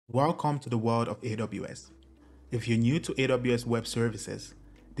Welcome to the world of AWS. If you're new to AWS Web Services,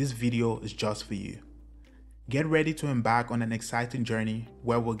 this video is just for you. Get ready to embark on an exciting journey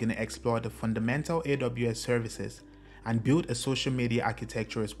where we're going to explore the fundamental AWS services and build a social media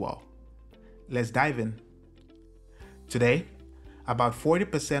architecture as well. Let's dive in. Today, about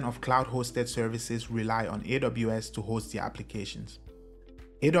 40% of cloud-hosted services rely on AWS to host their applications.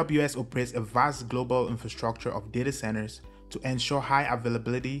 AWS operates a vast global infrastructure of data centers to ensure high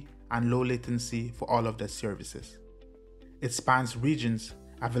availability and low latency for all of their services. It spans regions,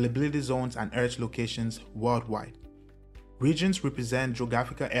 availability zones, and edge locations worldwide. Regions represent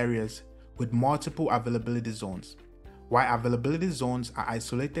geographical areas with multiple availability zones, while availability zones are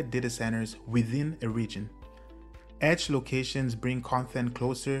isolated data centers within a region. Edge locations bring content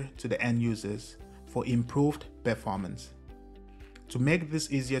closer to the end users for improved performance. To make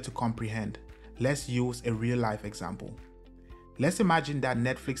this easier to comprehend, let's use a real-life example. Let's imagine that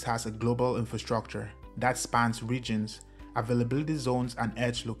Netflix has a global infrastructure that spans regions, availability zones, and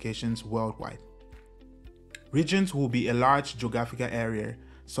edge locations worldwide. Regions will be a large geographical area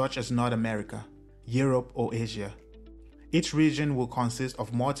such as North America, Europe, or Asia. Each region will consist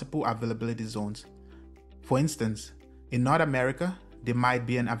of multiple availability zones. For instance, in North America, there might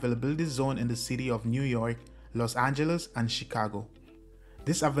be an availability zone in the city of New York, Los Angeles, and Chicago.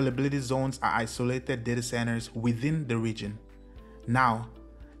 These availability zones are isolated data centers within the region. Now,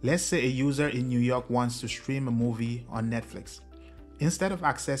 let's say a user in New York wants to stream a movie on Netflix. Instead of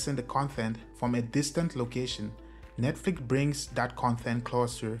accessing the content from a distant location, Netflix brings that content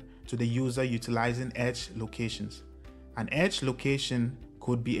closer to the user utilizing edge locations. An edge location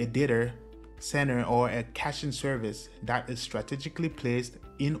could be a data center or a caching service that is strategically placed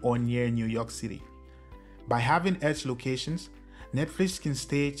in or near New York City. By having edge locations, Netflix can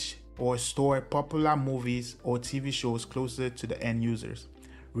stage or store popular movies or TV shows closer to the end users,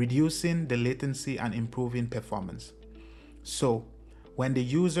 reducing the latency and improving performance. So, when the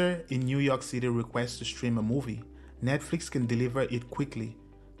user in New York City requests to stream a movie, Netflix can deliver it quickly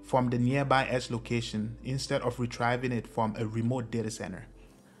from the nearby edge location instead of retrieving it from a remote data center.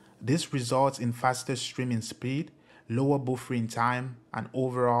 This results in faster streaming speed, lower buffering time, and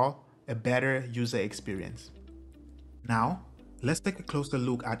overall, a better user experience. Now, let's take a closer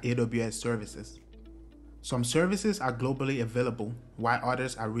look at AWS services. Some services are globally available, while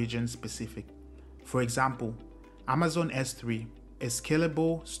others are region-specific. For example, Amazon S3, a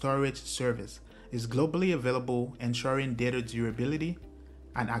scalable storage service, is globally available, ensuring data durability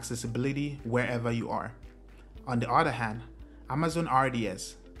and accessibility wherever you are. On the other hand, Amazon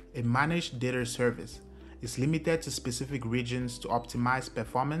RDS, a managed data service, is limited to specific regions to optimize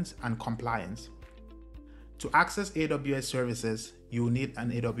performance and compliance. To access AWS services, you will need an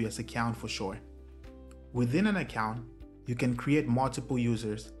AWS account for sure. Within an account, you can create multiple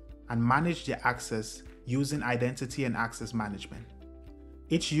users and manage their access using identity and access management.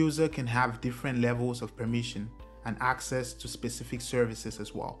 Each user can have different levels of permission and access to specific services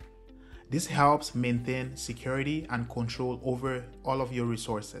as well. This helps maintain security and control over all of your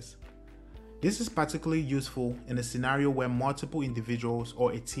resources. This is particularly useful in a scenario where multiple individuals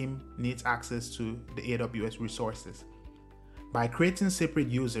or a team needs access to the AWS resources. By creating separate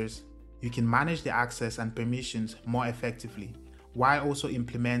users, you can manage the access and permissions more effectively, while also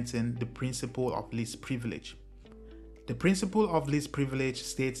implementing the principle of least privilege. The principle of least privilege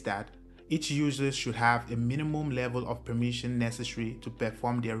states that each user should have a minimum level of permission necessary to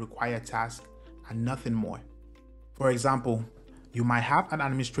perform their required task and nothing more. For example, you might have an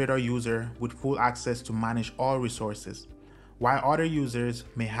administrator user with full access to manage all resources, while other users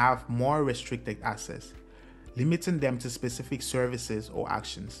may have more restricted access, limiting them to specific services or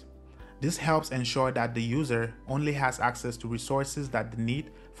actions. This helps ensure that the user only has access to resources that they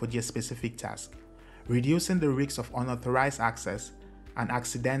need for their specific task, reducing the risk of unauthorized access and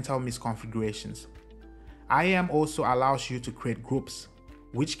accidental misconfigurations. IAM also allows you to create groups,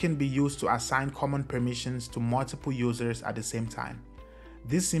 which can be used to assign common permissions to multiple users at the same time.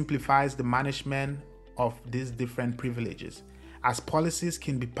 This simplifies the management of these different privileges, as policies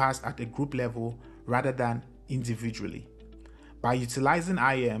can be passed at a group level rather than individually. By utilizing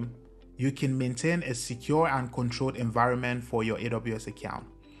IAM, you can maintain a secure and controlled environment for your AWS account.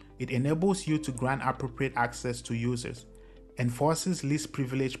 It enables you to grant appropriate access to users, enforces least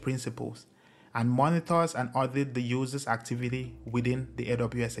privilege principles, and monitors and audits the user's activity within the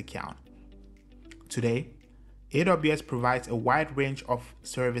AWS account. Today, AWS provides a wide range of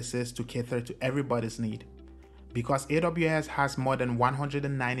services to cater to everybody's need. Because AWS has more than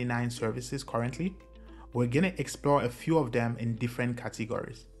 199 services currently, we're going to explore a few of them in different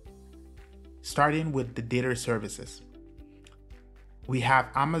categories. Starting with the data services. We have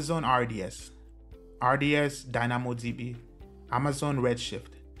Amazon RDS DynamoDB, Amazon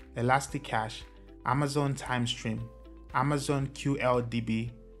Redshift, Elasticache, Amazon TimeStream, Amazon QLDB,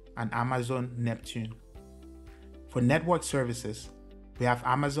 and Amazon Neptune. For network services, we have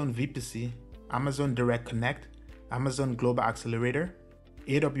Amazon VPC, Amazon Direct Connect, Amazon Global Accelerator,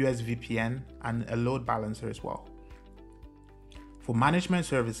 AWS VPN, and a load balancer as well. For management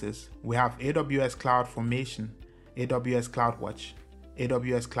services, we have AWS CloudFormation, AWS CloudWatch,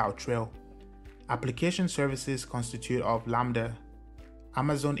 AWS CloudTrail. Application services constitute of Lambda,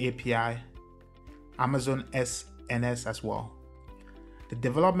 Amazon API, Amazon SNS as well. The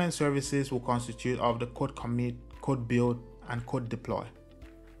development services will constitute of the code commit, code build, and code deploy.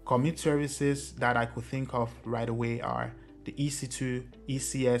 Commit services that I could think of right away are the EC2,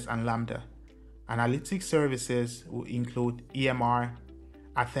 ECS, and Lambda. Analytics services will include EMR,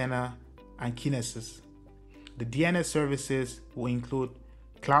 Athena, and Kinesis. The DNS services will include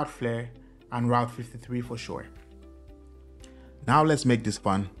Cloudflare and Route 53 for sure. Now let's make this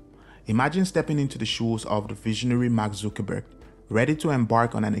fun. Imagine stepping into the shoes of the visionary Mark Zuckerberg, ready to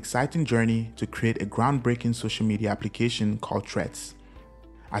embark on an exciting journey to create a groundbreaking social media application called Threads.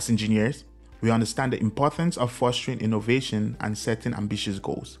 As engineers, we understand the importance of fostering innovation and setting ambitious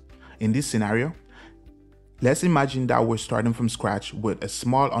goals. In this scenario, let's imagine that we're starting from scratch with a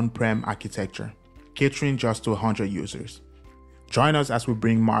small on-prem architecture, catering just to 100 users. Join us as we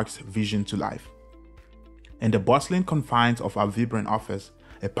bring Mark's vision to life. In the bustling confines of our vibrant office,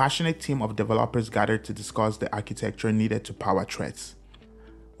 a passionate team of developers gathered to discuss the architecture needed to power Threads.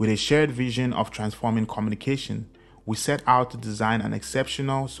 With a shared vision of transforming communication, we set out to design an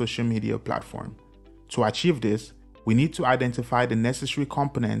exceptional social media platform. To achieve this, we need to identify the necessary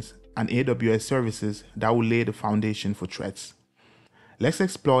components and AWS services that will lay the foundation for Threads. Let's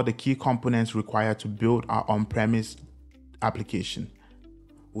explore the key components required to build our on-premise application.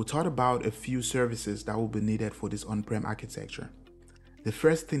 We thought about a few services that will be needed for this on-prem architecture. The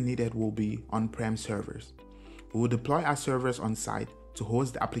first thing needed will be on-prem servers. We will deploy our servers on site to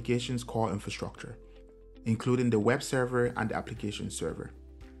host the application's core infrastructure, including the web server and the application server.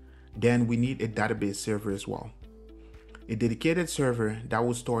 Then we need a database server as well. A dedicated server that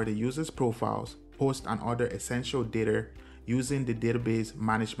will store the user's profiles, posts, and other essential data using the database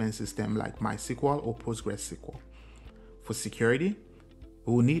management system like MySQL or PostgreSQL. For security,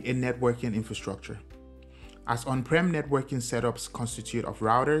 we will need a networking infrastructure. As on-prem networking setups constitute of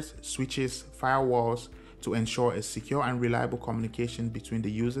routers, switches, firewalls to ensure a secure and reliable communication between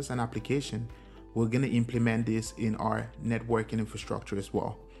the users and application, we're going to implement this in our networking infrastructure as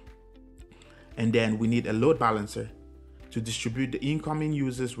well. And then we need a load balancer to distribute the incoming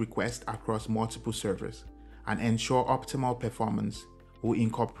users' requests across multiple servers and ensure optimal performance. We'll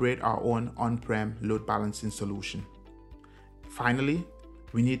incorporate our own on-prem load balancing solution. Finally,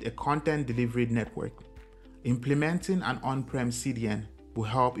 we need a content delivery network. Implementing an on-prem CDN will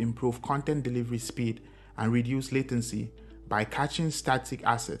help improve content delivery speed and reduce latency by catching static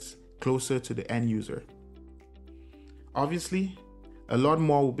assets closer to the end user. Obviously, a lot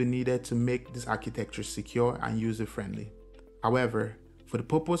more will be needed to make this architecture secure and user-friendly. However, for the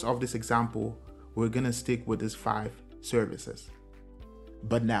purpose of this example, we're going to stick with these 5 services.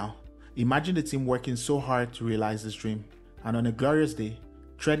 But now, imagine the team working so hard to realize this dream, and on a glorious day,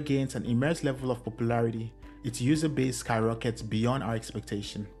 Thread gains an immense level of popularity. Its user base skyrockets beyond our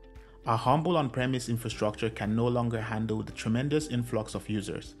expectation. Our humble on-premise infrastructure can no longer handle the tremendous influx of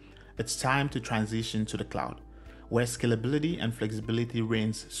users. It's time to transition to the cloud, where scalability and flexibility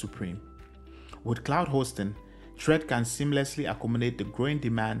reigns supreme. With cloud hosting, Thread can seamlessly accommodate the growing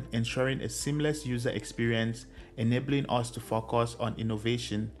demand, ensuring a seamless user experience, enabling us to focus on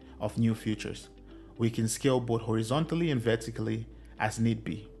innovation of new features. We can scale both horizontally and vertically as need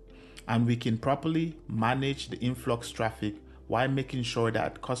be, and we can properly manage the influx traffic while making sure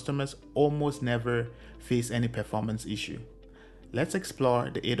that customers almost never face any performance issue. Let's explore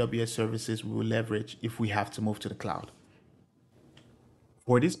the AWS services we will leverage if we have to move to the cloud.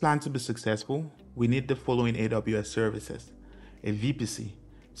 For this plan to be successful, we need the following AWS services: a VPC,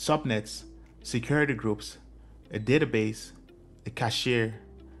 subnets, security groups, a database, a cache,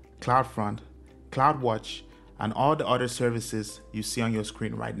 CloudFront, CloudWatch, and all the other services you see on your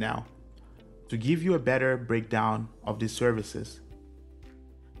screen right now. To give you a better breakdown of these services,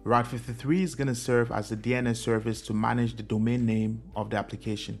 Route 53 is going to serve as the DNS service to manage the domain name of the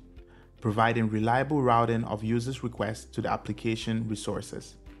application, providing reliable routing of users' requests to the application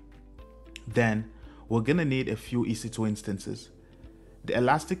resources. Then, we're going to need a few EC2 instances. The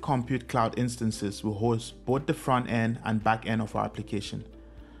Elastic Compute Cloud instances will host both the front end and back end of our application.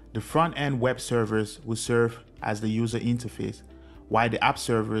 The front end web servers will serve as the user interface, while the app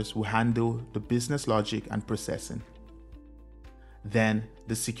servers will handle the business logic and processing. Then,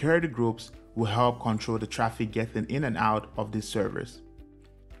 the security groups will help control the traffic getting in and out of these servers.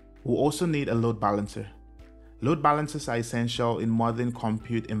 We'll also need a load balancer. Load balancers are essential in modern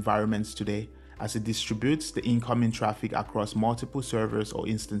compute environments today, as it distributes the incoming traffic across multiple servers or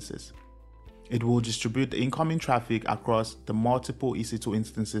instances. It will distribute the incoming traffic across the multiple EC2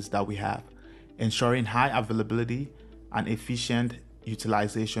 instances that we have, ensuring high availability and efficient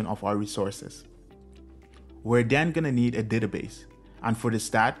utilization of our resources. We're then going to need a database, and for the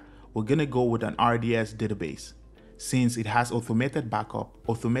start, we're going to go with an RDS database, since it has automated backup,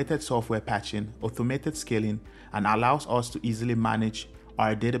 automated software patching, automated scaling, and allows us to easily manage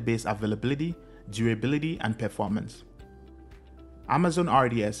our database availability, durability, and performance. Amazon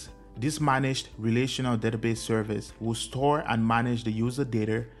RDS, this managed relational database service, will store and manage the user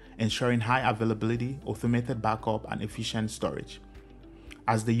data, ensuring high availability, automated backup, and efficient storage.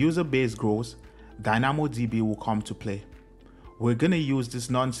 As the user base grows, DynamoDB will come to play. We're going to use this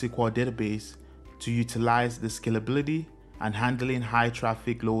non-SQL database to utilize the scalability and handling high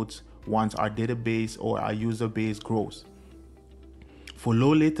traffic loads once our database or our user base grows. For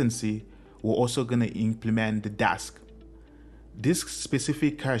low latency, we're also going to implement the Dask. This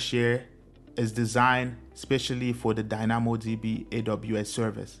specific cache is designed specially for the DynamoDB AWS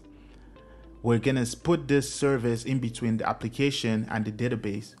service. We're going to put this service in between the application and the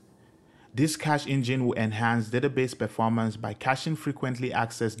database. This cache engine will enhance database performance by caching frequently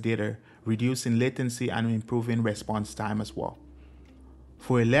accessed data, reducing latency and improving response time as well.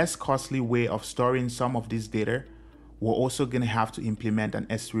 For a less costly way of storing some of this data, we're also going to have to implement an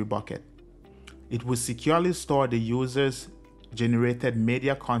S3 bucket. It will securely store the user's generated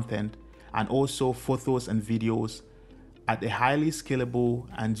media content and also photos and videos at a highly scalable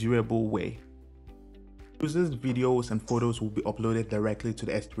and durable way. Users' videos and photos will be uploaded directly to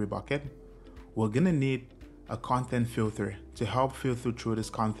the S3 bucket. We're going to need a content filter to help filter through this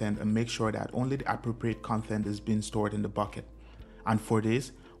content and make sure that only the appropriate content is being stored in the bucket. And for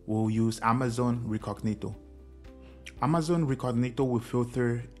this, we'll use Amazon Recognito. Amazon Recognito will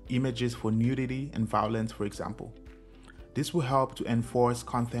filter images for nudity and violence, for example. This will help to enforce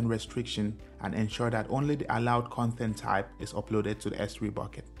content restriction and ensure that only the allowed content type is uploaded to the S3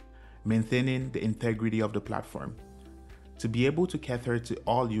 bucket, maintaining the integrity of the platform. To be able to cater to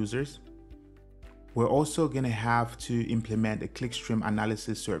all users, we're also going to have to implement a clickstream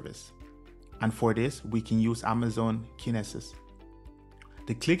analysis service. And for this, we can use Amazon Kinesis.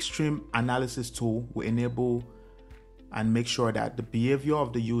 The clickstream analysis tool will enable and make sure that the behavior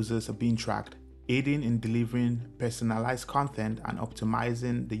of the users are being tracked, aiding in delivering personalized content and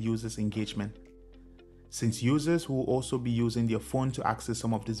optimizing the user's engagement. Since users will also be using their phone to access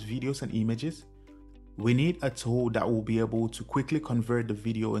some of these videos and images, we need a tool that will be able to quickly convert the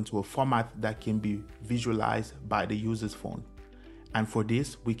video into a format that can be visualized by the user's phone. And for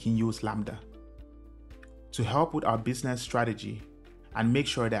this, we can use Lambda. To help with our business strategy and make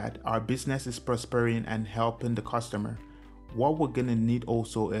sure that our business is prospering and helping the customer, what we're going to need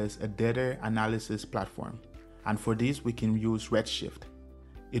also is a data analysis platform. And for this, we can use Redshift.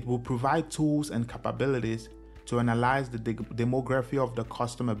 It will provide tools and capabilities to analyze the demography of the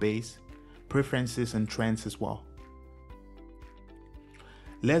customer base, preferences, and trends as well.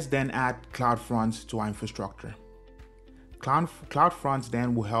 Let's then add CloudFront to our infrastructure. CloudFront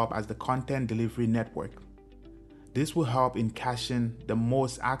then will help as the content delivery network. This will help in caching the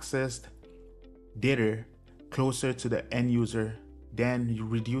most accessed data closer to the end user, then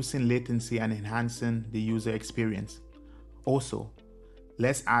reducing latency and enhancing the user experience. Also,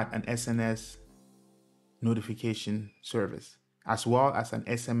 let's add an SNS notification service, as well as an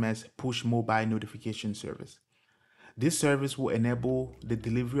SMS push mobile notification service. This service will enable the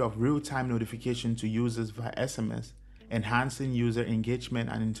delivery of real-time notification to users via SMS, enhancing user engagement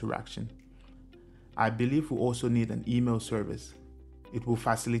and interaction. I believe we also need an email service. It will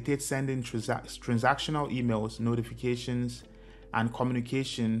facilitate sending transactional emails, notifications, and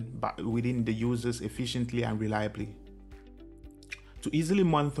communication within the users efficiently and reliably. To easily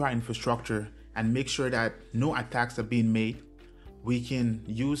monitor our infrastructure and make sure that no attacks are being made, we can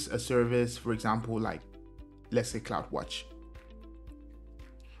use a service, for example, like, let's say, CloudWatch.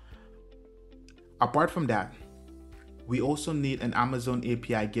 Apart from that, we also need an Amazon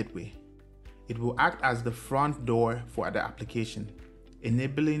API gateway. It will act as the front door for the application,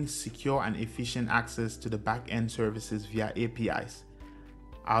 enabling secure and efficient access to the back-end services via APIs,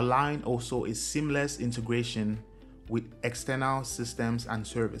 allowing also a seamless integration with external systems and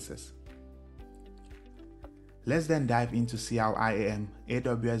services. Let's then dive into see how IAM,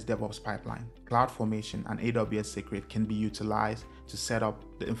 AWS DevOps Pipeline, CloudFormation, and AWS Secret can be utilized to set up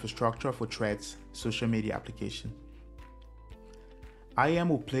the infrastructure for Threads social media application. IAM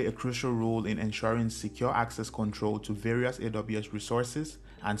will play a crucial role in ensuring secure access control to various AWS resources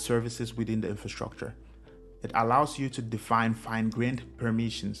and services within the infrastructure. It allows you to define fine-grained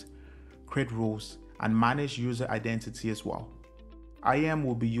permissions, create roles, and manage user identity as well. IAM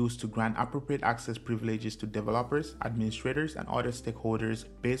will be used to grant appropriate access privileges to developers, administrators, and other stakeholders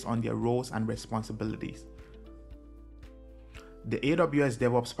based on their roles and responsibilities. The AWS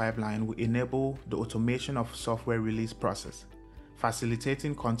DevOps pipeline will enable the automation of software release process,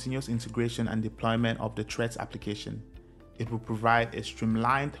 facilitating continuous integration and deployment of the Threads application. It will provide a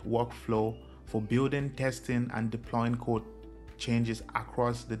streamlined workflow for building, testing, and deploying code changes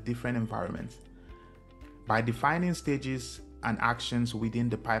across the different environments. By defining stages and actions within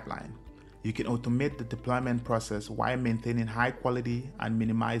the pipeline, you can automate the deployment process while maintaining high quality and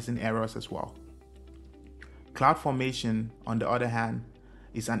minimizing errors as well. CloudFormation, on the other hand,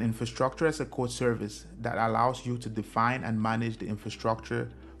 is an infrastructure as a code service that allows you to define and manage the infrastructure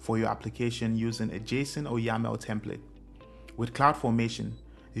for your application using a JSON or YAML template. With CloudFormation,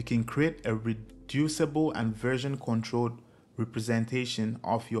 you can create a reducible and version-controlled representation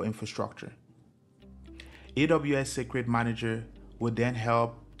of your infrastructure. AWS Secret Manager will then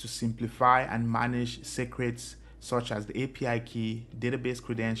help to simplify and manage secrets such as the API key, database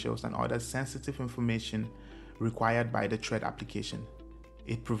credentials, and other sensitive information required by the Thread application.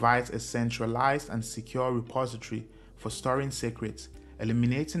 It provides a centralized and secure repository for storing secrets,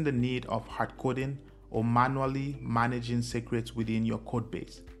 eliminating the need of hard-coding or manually managing secrets within your code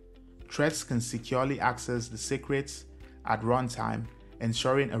base. Threads can securely access the secrets at runtime,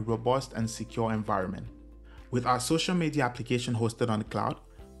 ensuring a robust and secure environment. With our social media application hosted on the cloud,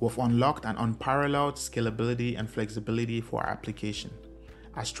 we've unlocked an unparalleled scalability and flexibility for our application.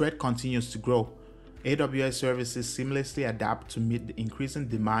 As Thread continues to grow, AWS Services seamlessly adapt to meet the increasing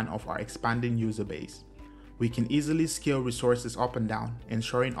demand of our expanding user base. We can easily scale resources up and down,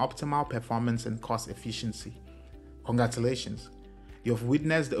 ensuring optimal performance and cost efficiency. Congratulations! You've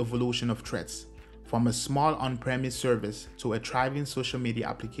witnessed the evolution of Threads, from a small on-premise service to a thriving social media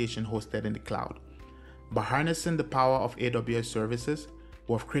application hosted in the cloud. By harnessing the power of AWS Services,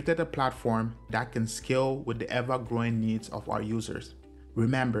 we've created a platform that can scale with the ever-growing needs of our users.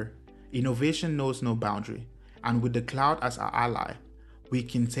 Remember, innovation knows no boundary, and with the cloud as our ally, we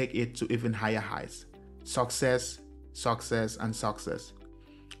can take it to even higher heights. Success, success, and success.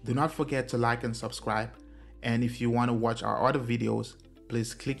 Do not forget to like and subscribe, and if you want to watch our other videos,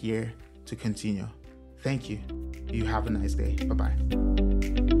 please click here to continue. Thank you. You have a nice day. Bye-bye.